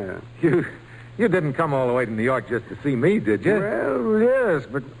fine. You didn't come all the way to New York just to see me, did you? Well, yes,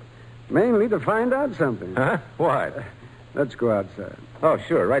 but mainly to find out something. Huh? What? Let's go outside. Oh,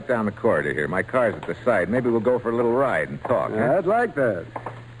 sure. Right down the corridor here. My car's at the side. Maybe we'll go for a little ride and talk. Yeah, I'd like that.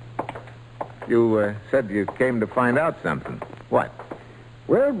 You said you came to find out something. What?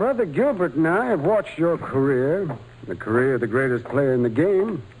 Well, Brother Gilbert and I have watched your career, the career of the greatest player in the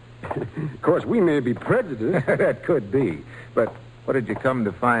game. Of course, we may be prejudiced. That could be. But what did you come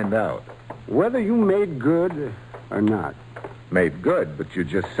to find out? Whether you made good or not. Made good, but you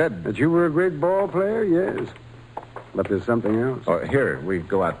just said... That you were a great ball player, yes. But there's something else. Oh, here, we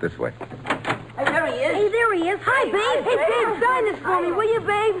go out this way. Hey, there he is. Hey, there he is. Hi, babe. Hey, babe, sign this for me, will you,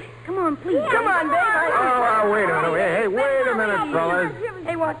 babe? Come on, please. Come on, babe. Oh, wait a minute. Hey, wait a minute, fellas.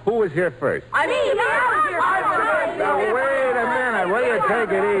 Hey, what? Who was here first? I mean, Now, wait a minute. Will you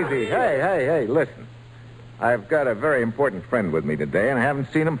take it easy? Hey, listen. I've got a very important friend with me today, and I haven't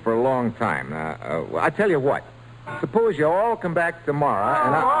seen him for a long time. I tell you what. Suppose you all come back tomorrow,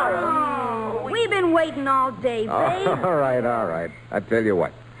 and We've been waiting all day, babe. All right. I tell you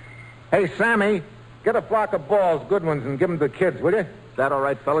what. Hey, Sammy, get a flock of balls, good ones, and give them to the kids, will you? Is that all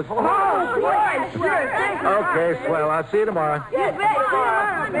right, fellas? Oh, yes, sure. Okay, swell. I'll see you tomorrow. Yes,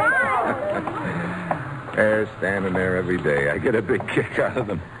 They're standing there every day. I get a big kick out of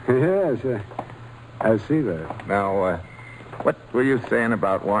them. Yes, I see that. Now, what were you saying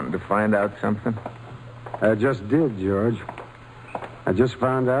about wanting to find out something? I just did, George. I just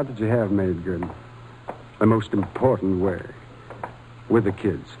found out that you have made good. The most important way. With the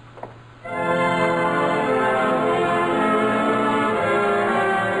kids.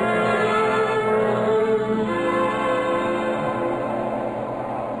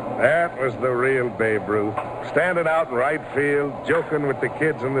 That was the real Babe Ruth. Standing out in right field, joking with the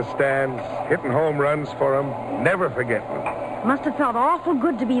kids in the stands, hitting home runs for them, never forgetting them. Must have felt awful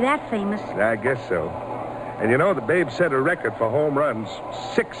good to be that famous. I guess so. And you know, the Babe set a record for home runs,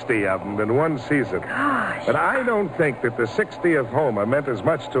 60 of them in one season. Gosh. But I don't think that the 60th homer meant as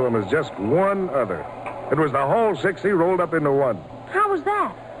much to him as just one other. It was the whole 60 rolled up into one. How was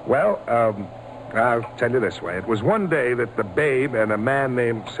that? Well, I'll tell you this way. It was one day that the Babe and a man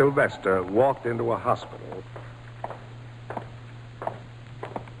named Sylvester walked into a hospital.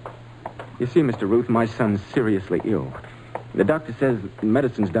 You see, Mr. Ruth, my son's seriously ill. The doctor says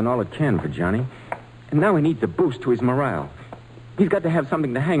medicine's done all it can for Johnny. And now he needs a boost to his morale. He's got to have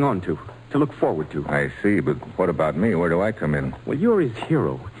something to hang on to look forward to. I see, but what about me? Where do I come in? Well, you're his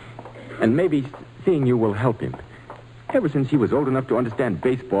hero. And maybe seeing you will help him. Ever since he was old enough to understand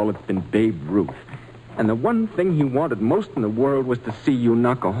baseball, it's been Babe Ruth. And the one thing he wanted most in the world was to see you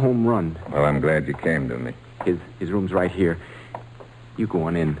knock a home run. Well, I'm glad you came to me. His room's right here. You go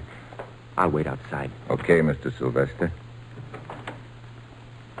on in. I'll wait outside. Okay, Mr. Sylvester.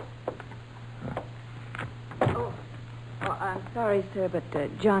 I'm sorry, sir,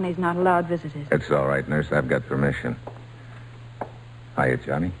 but Johnny's not allowed visitors. It's all right, nurse. I've got permission. Hiya,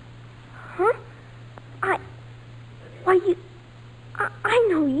 Johnny. Huh? I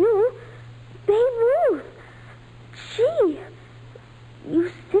know you. Babe Ruth. Gee.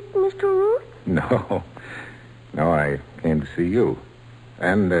 You sick, Mr. Ruth? No, I came to see you.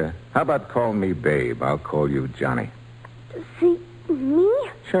 And how about calling me Babe? I'll call you Johnny. To see me?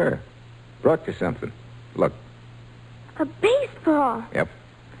 Sure. Brought you something. Look. A baseball. Yep.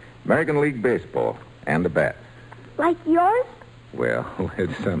 American League Baseball. And a bat. Like yours? Well,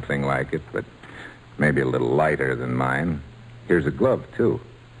 it's something like it, but maybe a little lighter than mine. Here's a glove, too.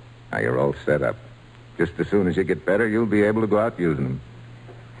 Now you're all set up. Just as soon as you get better, you'll be able to go out using them.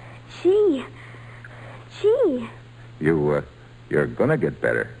 Gee. You You're gonna get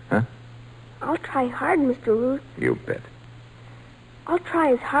better, huh? I'll try hard, Mr. Ruth. You bet. I'll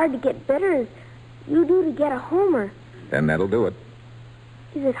try as hard to get better as you do to get a homer. Then that'll do it.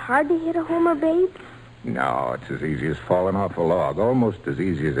 Is it hard to hit a homer, Babe? No, it's as easy as falling off a log. Almost as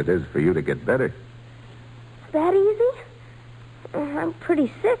easy as it is for you to get better. That easy? I'm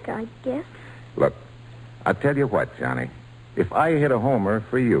pretty sick, I guess. Look, I'll tell you what, Johnny. If I hit a homer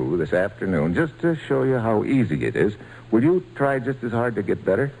for you this afternoon, just to show you how easy it is, will you try just as hard to get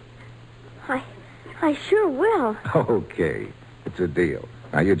better? I sure will. Okay. It's a deal.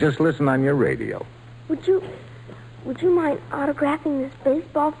 Now, you just listen on your radio. Would you mind autographing this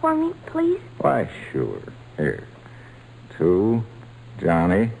baseball for me, please? Why, sure. Here. To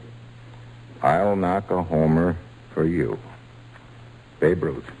Johnny, I'll knock a homer for you. Babe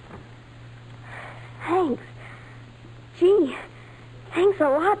Ruth. Thanks. Gee, thanks a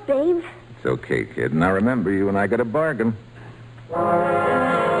lot, Babe. It's okay, kid. Now, remember, you and I got a bargain.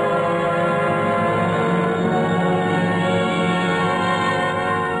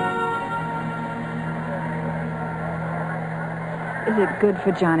 Is it good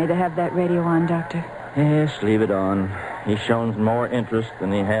for Johnny to have that radio on, Doctor? Yes, leave it on. He's shown more interest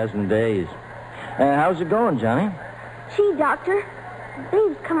than he has in days. How's it going, Johnny? Gee, Doctor,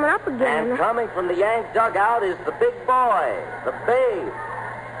 Babe's coming up again. And coming from the Yank dugout is the big boy, the Babe.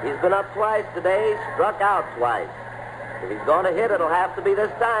 He's been up twice today, struck out twice. If he's going to hit, it'll have to be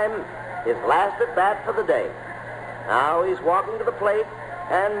this time his last at bat for the day. Now he's walking to the plate,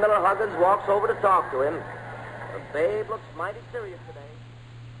 and Miller Huggins walks over to talk to him. The Babe looks mighty serious today.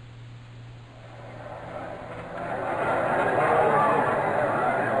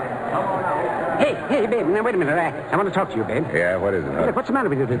 Hey, Babe, now wait a minute. I want to talk to you, Babe. Yeah, what is it, Huck? Look, what's the matter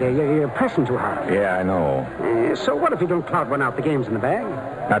with you today? You're pressing too hard. Yeah, I know. So what if you don't clout one out? The game's in the bag.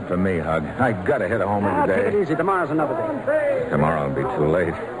 Not for me, Hug. I gotta hit a homer today. Take it easy. Tomorrow's another day. Tomorrow will be too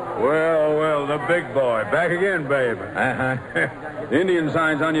late. Well, the big boy. Back again, Babe. Uh-huh. Indian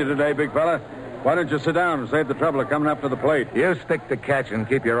signs on you today, big fella. Why don't you sit down and save the trouble of coming up to the plate? You stick to catch and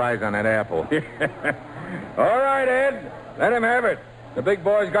keep your eyes on that apple. All right, Ed. Let him have it. The big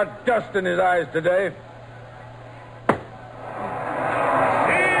boy's got dust in his eyes today.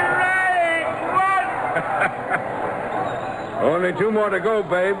 Only 2 more to go,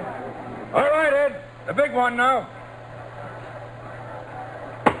 Babe. All right, Ed. The big one now.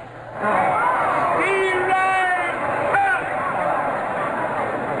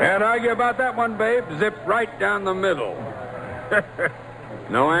 Can't argue about that one, Babe. Zip right down the middle.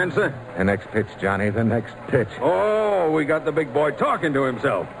 No answer? The next pitch, Johnny. The next pitch. Oh, we got the big boy talking to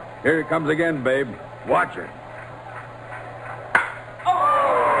himself. Here it comes again, Babe. Watch it.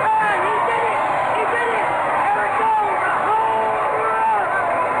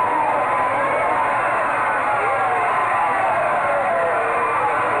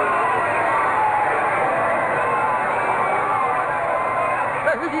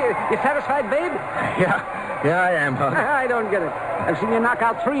 You satisfied, Babe? Yeah, I am, Huck. I don't get it. I've seen you knock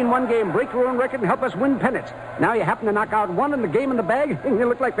out 3 in one game, break your own record, and help us win pennants. Now you happen to knock out 1 in the game in the bag, and you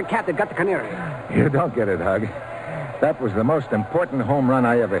look like the cat that got the canary. You don't get it, Hug. That was the most important home run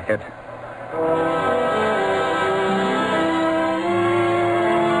I ever hit.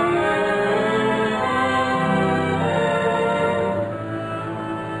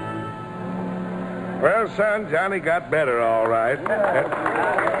 Well, son, Johnny got better, all right.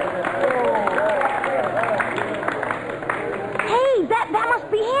 Hey, that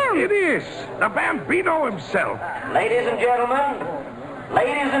must be him. It is. The Bambino himself. Ladies and gentlemen,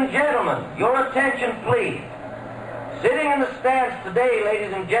 your attention, please. Sitting in the stands today,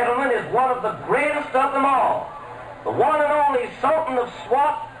 ladies and gentlemen, is one of the greatest of them all. The one and only Sultan of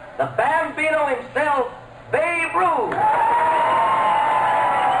Swat, the Bambino himself, Babe Ruth.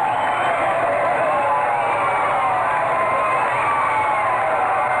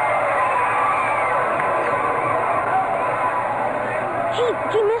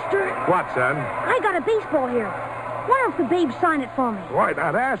 Hey, mister. What, son? I got a baseball here. Why don't the Babe sign it for me? Why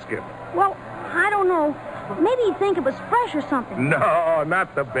not ask him? Well, I don't know. Maybe he'd think it was fresh or something. No,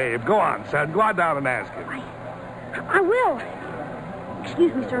 not the Babe. Go on, son. Go on down and ask him. I will.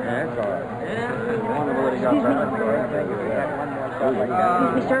 Excuse me, sir. That's all right.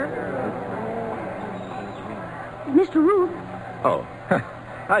 Excuse me, sir. Mr. Ruth. Oh.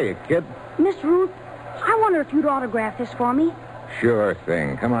 Hiya, kid. Miss Ruth, I wonder if you'd autograph this for me. Sure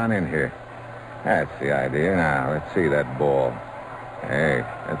thing. Come on in here. That's the idea. Now, let's see that ball. Hey,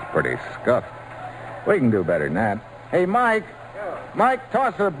 that's pretty scuffed. We can do better than that. Hey, Mike. Yeah. Mike,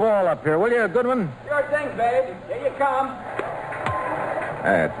 toss the ball up here, will you? A good one? Sure thing, Babe. Here you come.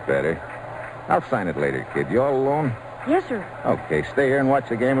 That's better. I'll sign it later, kid. You all alone? Yes, sir. Okay, stay here and watch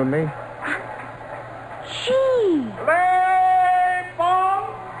the game with me. Gee.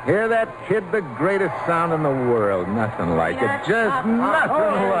 Hear that, kid? The greatest sound in the world. Nothing like it. Just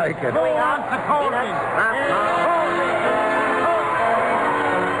nothing like it.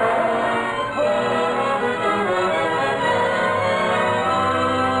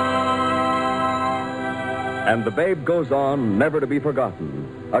 And the Babe goes on, never to be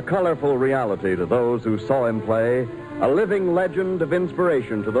forgotten. A colorful reality to those who saw him play, a living legend of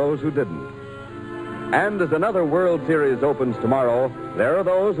inspiration to those who didn't. And as another World Series opens tomorrow, there are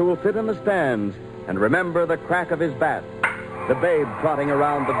those who will sit in the stands and remember the crack of his bat, the Babe trotting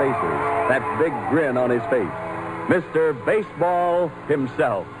around the bases, that big grin on his face, Mr. Baseball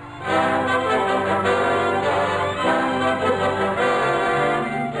himself.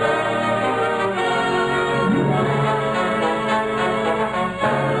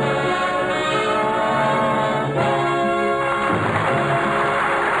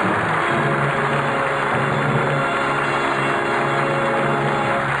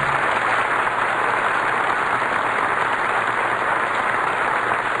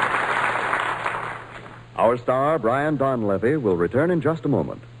 Our star, Brian Donlevy, will return in just a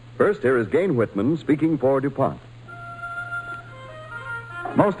moment. First, here is Gane Whitman speaking for DuPont.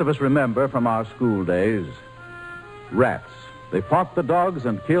 Most of us remember from our school days rats. They fought the dogs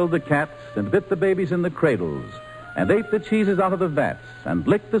and killed the cats and bit the babies in the cradles and ate the cheeses out of the vats and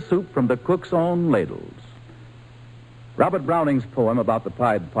licked the soup from the cook's own ladles. Robert Browning's poem about the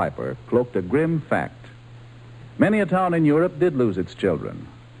Pied Piper cloaked a grim fact. Many a town in Europe did lose its children,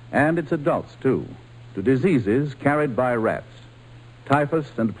 and its adults, too, to diseases carried by rats, typhus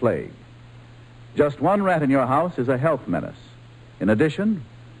and plague. Just one rat in your house is a health menace. In addition,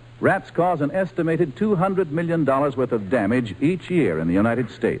 rats cause an estimated $200 million worth of damage each year in the United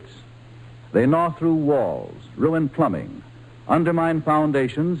States. They gnaw through walls, ruin plumbing, undermine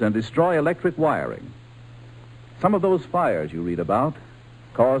foundations, and destroy electric wiring. Some of those fires you read about,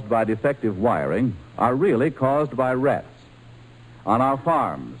 caused by defective wiring, are really caused by rats. On our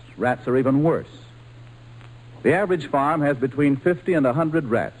farms, rats are even worse. The average farm has between 50 and 100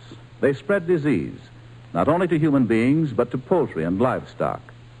 rats. They spread disease, not only to human beings, but to poultry and livestock.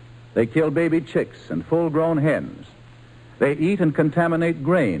 They kill baby chicks and full-grown hens. They eat and contaminate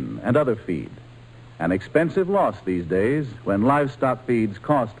grain and other feed. An expensive loss these days when livestock feeds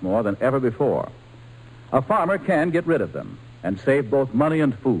cost more than ever before. A farmer can get rid of them and save both money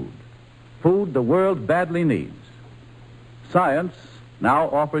and food. Food the world badly needs. Science now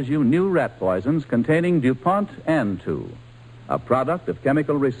offers you new rat poisons containing DuPont N2, a product of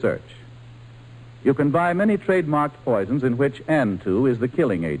chemical research. You can buy many trademarked poisons in which N2 is the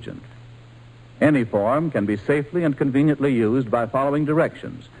killing agent. Any form can be safely and conveniently used by following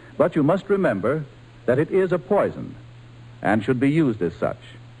directions, but you must remember that it is a poison and should be used as such.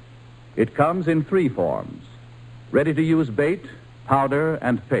 It comes in 3 forms: ready-to-use bait, powder,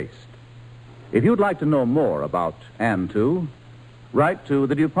 and paste. If you'd like to know more about N2, write to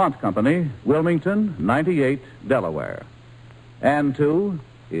the DuPont Company, Wilmington, 98, Delaware. N2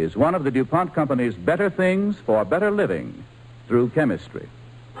 is one of the DuPont Company's better things for better living through chemistry.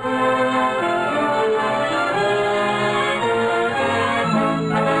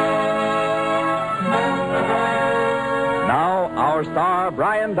 Now, our star,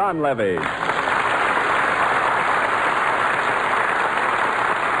 Brian Donlevy.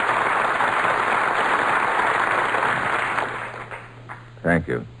 Thank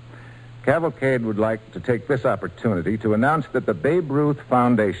you. Cavalcade would like to take this opportunity to announce that the Babe Ruth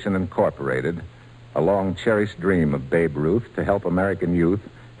Foundation Incorporated, a long-cherished dream of Babe Ruth to help American youth,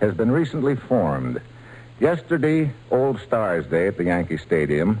 has been recently formed. Yesterday, Old Stars Day at the Yankee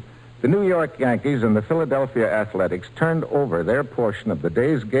Stadium, the New York Yankees and the Philadelphia Athletics turned over their portion of the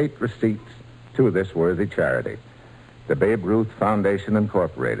day's gate receipts to this worthy charity, the Babe Ruth Foundation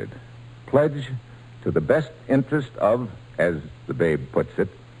Incorporated. Pledge to the best interest of, as the Babe puts it,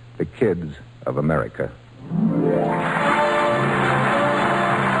 the kids of America.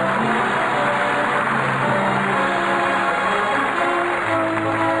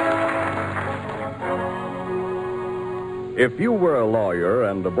 If you were a lawyer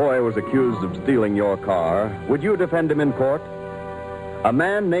and a boy was accused of stealing your car, would you defend him in court? A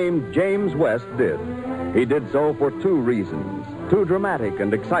man named James West did. He did so for 2 reasons, 2 dramatic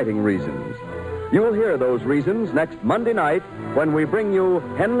and exciting reasons. You'll hear those reasons next Monday night when we bring you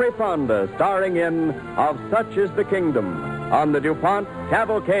Henry Fonda starring in Of Such Is the Kingdom on the DuPont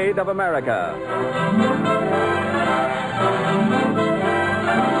Cavalcade of America.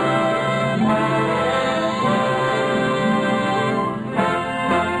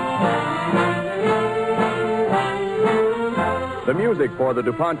 music for the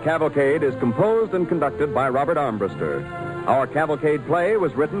DuPont Cavalcade is composed and conducted by Robert Armbruster. Our Cavalcade play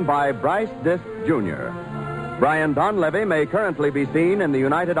was written by Bryce Disk, Jr. Brian Donlevy may currently be seen in the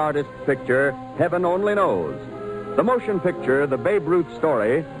United Artists picture Heaven Only Knows. The motion picture, The Babe Ruth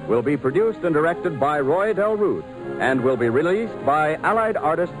Story, will be produced and directed by Roy Del Ruth and will be released by Allied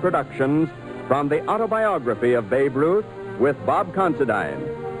Artist Productions from the autobiography of Babe Ruth with Bob Considine,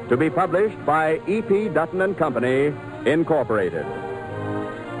 to be published by E.P. Dutton & Company, Incorporated.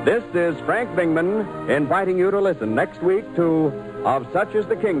 This is Frank Bingman inviting you to listen next week to Of Such Is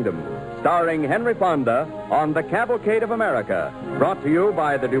the Kingdom, starring Henry Fonda on the Cavalcade of America, brought to you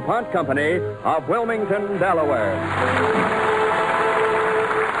by the DuPont Company of Wilmington, Delaware.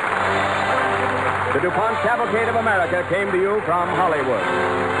 The DuPont Cavalcade of America came to you from Hollywood.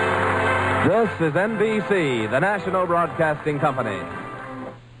 This is NBC, the National Broadcasting Company.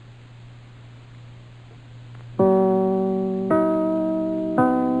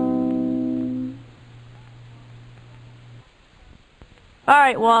 All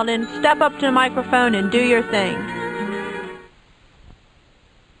right, Walden, step up to the microphone and do your thing.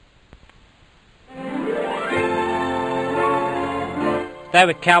 That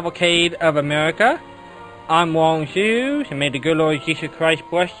was Cavalcade of America. I'm Wong Hughes, and may the good Lord Jesus Christ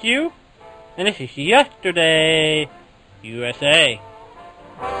bless you. And this is Yesterday, USA.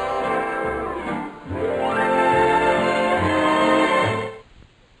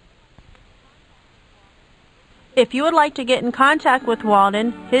 If you would like to get in contact with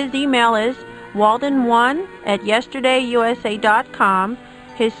Walden, his email is walden1@yesterdayusa.com.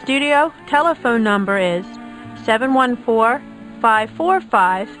 His studio telephone number is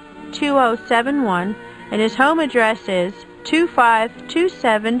 714-545-2071, and his home address is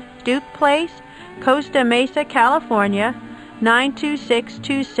 2527 Duke Place, Costa Mesa, California,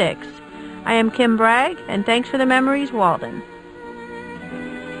 92626. I am Kim Bragg, and thanks for the memories, Walden.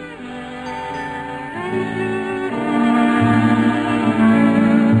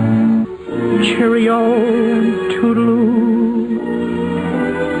 Cheerio, toodaloo.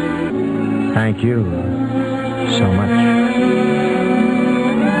 Thank you so much.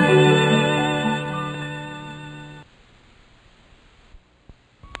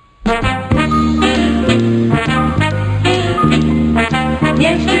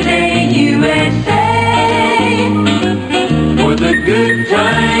 Yesterday, USA, for the good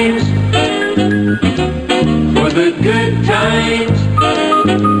times, for the good times,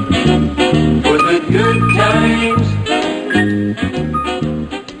 for the good times.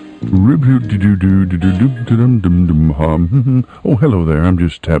 Oh, hello there. I'm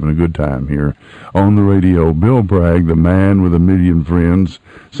just having a good time here on the radio. Bill Bragg, the man with a million friends,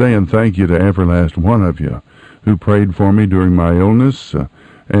 saying thank you to every last one of you who prayed for me during my illness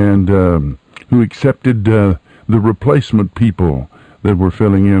and who accepted the replacement people that were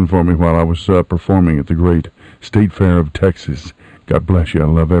filling in for me while I was performing at the great State Fair of Texas. God bless you. I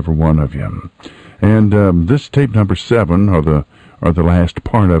love every one of you. And this tape number 7, or the last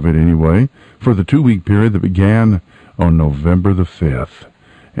part of it anyway, for the 2-week period that began on November the 5th.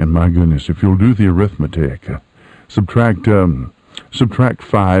 And my goodness, if you'll do the arithmetic, subtract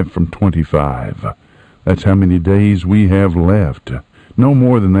 5 from 25. That's how many days we have left. No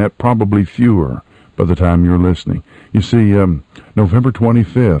more than that, probably fewer by the time you're listening. You see, November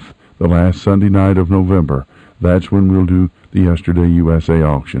 25th, the last Sunday night of November, that's when we'll do the Yesterday USA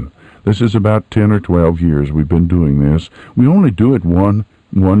auction. This is about 10 or 12 years we've been doing this. We only do it one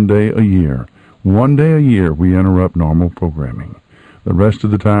day a year. 1 day a year we interrupt normal programming. The rest of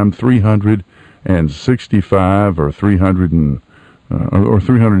the time, 365 or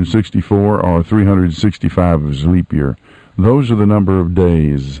 364 or 365 is leap year. Those are the number of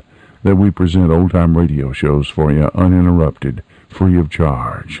days that we present old-time radio shows for you, uninterrupted, free of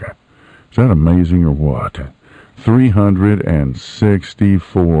charge. Is that amazing or what?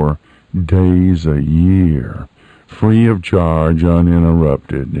 364 days a year, free of charge,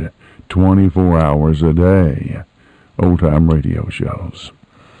 uninterrupted, 24 hours a day, old-time radio shows.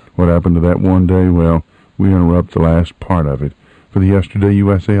 What happened to that one day? Well, we interrupt the last part of it for the Yesterday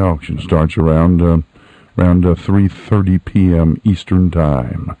USA auction. Starts around 3:30 p.m. Eastern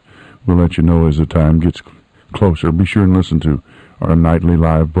Time. We'll let you know as the time gets closer. Be sure and listen to our nightly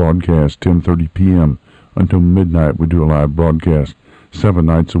live broadcast, 10:30 p.m. until midnight. We do a live broadcast 7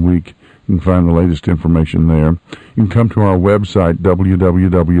 nights a week. You can find the latest information there. You can come to our website,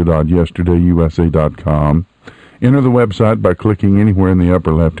 www.yesterdayusa.com. Enter the website by clicking anywhere in the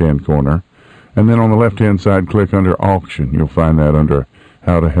upper left-hand corner. And then on the left-hand side, click under Auction. You'll find that under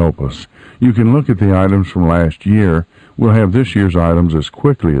How to Help Us. You can look at the items from last year. We'll have this year's items as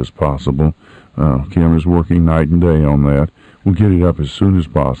quickly as possible. Kim is working night and day on that. We'll get it up as soon as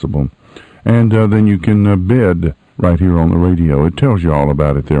possible. And then you can bid right here on the radio. It tells you all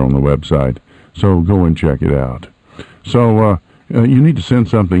about it there on the website. So go and check it out. So you need to send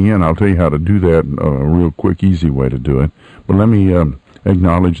something in. I'll tell you how to do that, a real quick, easy way to do it. But let me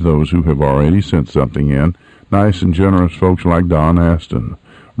acknowledge those who have already sent something in. Nice and generous folks like Don Aston,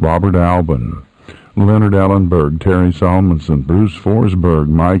 Robert Albin, Leonard Ellenberg, Terry Salmonson, Bruce Forsberg,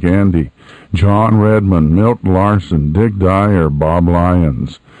 Mike Andy, John Redmond, Milt Larson, Dick Dyer, Bob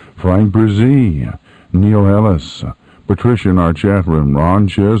Lyons, Frank Brzee, Neil Ellis, Patricia in our chat room, Ron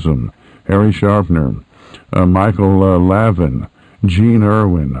Chisholm, Harry Sharpner, Michael Lavin, Gene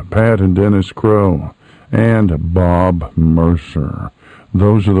Irwin, Pat and Dennis Crow, and Bob Mercer.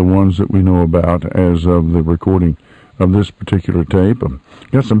 Those are the ones that we know about as of the recording of this particular tape.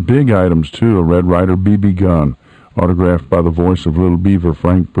 Got some big items, too. A Red Ryder BB gun, autographed by the voice of Little Beaver,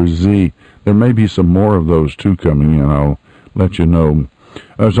 Frank Brzee. There may be some more of those, too, coming in. I'll let you know.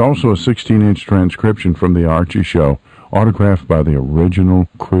 There's also a 16-inch transcription from The Archie Show, autographed by the original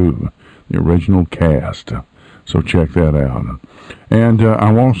crew, the original cast. So check that out. And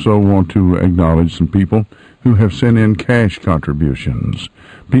I also want to acknowledge some people who have sent in cash contributions.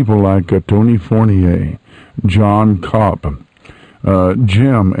 People like Tony Fournier, John Kopp,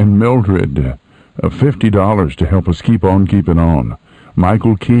 Jim and Mildred, $50 to help us keep on keeping on.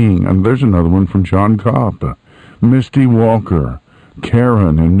 Michael King, and there's another one from John Kopp. Misty Walker,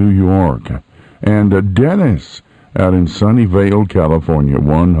 Karen in New York, and Dennis out in Sunnyvale, California,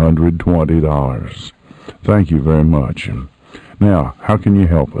 $120. Thank you very much. Now, how can you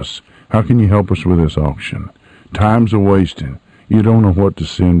help us? How can you help us with this auction? Time's a-wasting. You don't know what to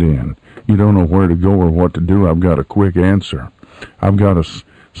send in. You don't know where to go or what to do. I've got a quick answer. I've got a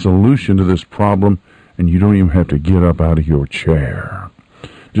solution to this problem, and you don't even have to get up out of your chair.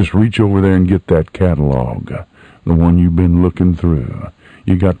 Just reach over there and get that catalog, the one you've been looking through.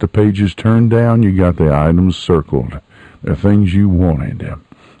 You got the pages turned down. You got the items circled. They're things you wanted.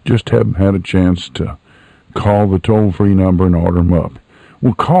 Just haven't had a chance to call the toll-free number and order them up.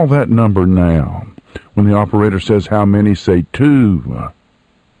 Well, call that number now. When the operator says how many, say 2.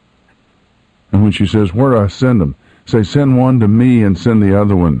 And when she says, where do I send them? Say, send one to me and send the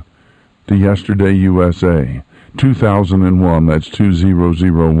other one to Yesterday USA. 2001, that's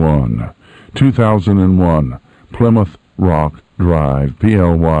 2001. 2001, Plymouth Rock Drive,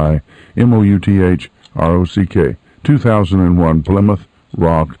 Plymouthrock. 2001, Plymouth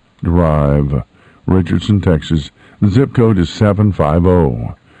Rock Drive, Richardson, Texas. The zip code is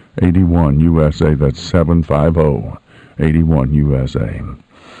 75081 USA. That's 75081 USA.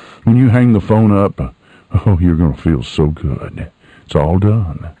 When you hang the phone up, oh, you're going to feel so good. It's all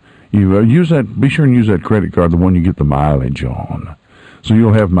done. You use that. Be sure and use that credit card, the one you get the mileage on. So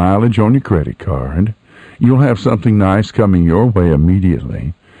you'll have mileage on your credit card. You'll have something nice coming your way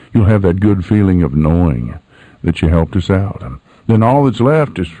immediately. You'll have that good feeling of knowing that you helped us out. Then all that's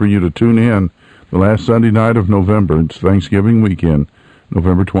left is for you to tune in the last Sunday night of November. It's Thanksgiving weekend,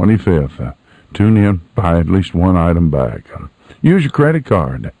 November 25th. Tune in, buy at least one item back. Use your credit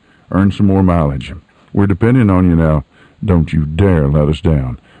card. Earn some more mileage. We're depending on you now. Don't you dare let us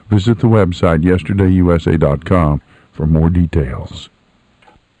down. Visit the website, YesterdayUSA.com, for more details.